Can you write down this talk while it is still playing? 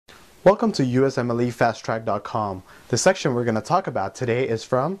Welcome to USMLEFasttrack.com. The section we're going to talk about today is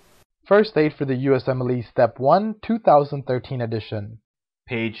from First Aid for the USMLE Step 1, 2013 edition.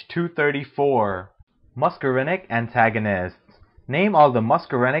 Page 234. Muscarinic Antagonists. Name all the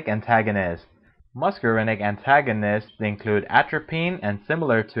muscarinic antagonists. Muscarinic antagonists include atropine, and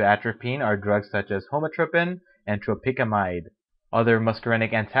similar to atropine are drugs such as homatropine and tropicamide. Other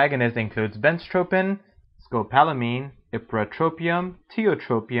muscarinic antagonists include benztropine, scopolamine, ipratropium,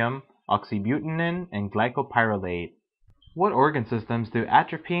 tiotropium, oxybutynin, and glycopyrrolate. What organ systems do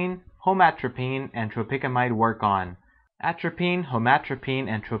atropine, homatropine, and tropicamide work on? Atropine, homatropine,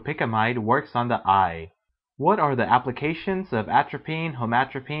 and tropicamide works on the eye. What are the applications of atropine,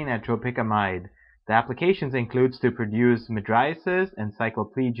 homatropine, and tropicamide? The applications include to produce mydriasis and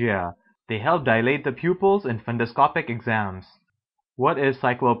cycloplegia. They help dilate the pupils in fundoscopic exams. What is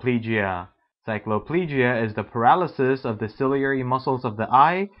cycloplegia? Cycloplegia is the paralysis of the ciliary muscles of the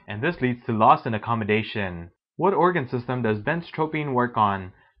eye, and this leads to loss in accommodation. What organ system does benztropine work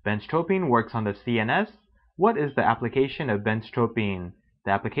on? Benztropine works on the CNS. What is the application of benztropine? The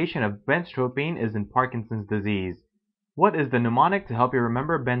application of benztropine is in Parkinson's disease. What is the mnemonic to help you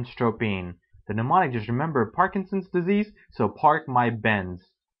remember benztropine? The mnemonic just remember Parkinson's disease, so park my Benz.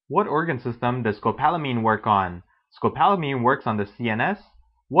 What organ system does scopolamine work on? Scopolamine works on the CNS.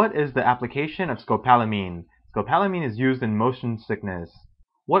 What is the application of scopolamine? Scopolamine is used in motion sickness.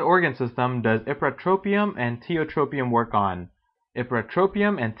 What organ system does ipratropium and tiotropium work on?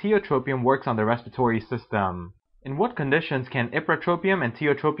 Ipratropium and tiotropium works on the respiratory system. In what conditions can ipratropium and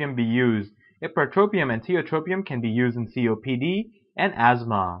tiotropium be used? Ipratropium and tiotropium can be used in COPD and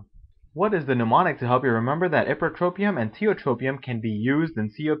asthma. What is the mnemonic to help you remember that ipratropium and tiotropium can be used in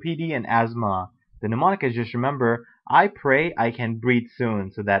COPD and asthma? The mnemonic is just remember, I pray I can breathe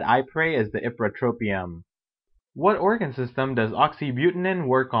soon, so that I pray is the ipratropium. What organ system does oxybutynin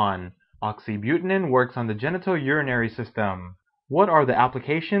work on? Oxybutynin works on the genitourinary system. What are the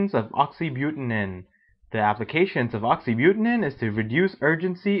applications of oxybutynin? The applications of oxybutynin is to reduce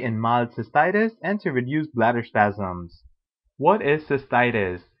urgency in mild cystitis and to reduce bladder spasms. What is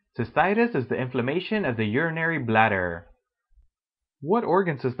cystitis? Cystitis is the inflammation of the urinary bladder. What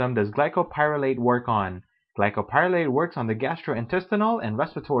organ system does glycopyrrolate work on? Glycopyrrolate works on the gastrointestinal and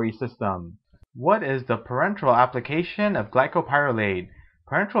respiratory system. What is the parenteral application of glycopyrrolate?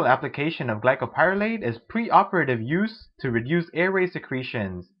 Parenteral application of glycopyrrolate is preoperative use to reduce airway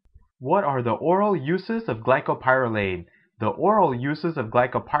secretions. What are the oral uses of glycopyrrolate? The oral uses of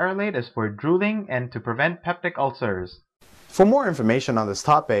glycopyrrolate is for drooling and to prevent peptic ulcers. For more information on this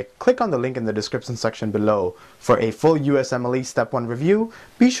topic, click on the link in the description section below. For a full USMLE Step 1 review,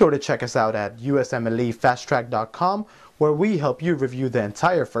 be sure to check us out at USMLEFasttrack.com, where we help you review the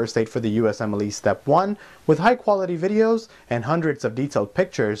entire first aid for the USMLE Step 1 with high quality videos and hundreds of detailed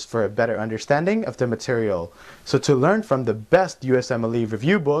pictures for a better understanding of the material. So to learn from the best USMLE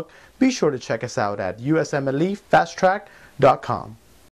review book, be sure to check us out at USMLEFasttrack.com.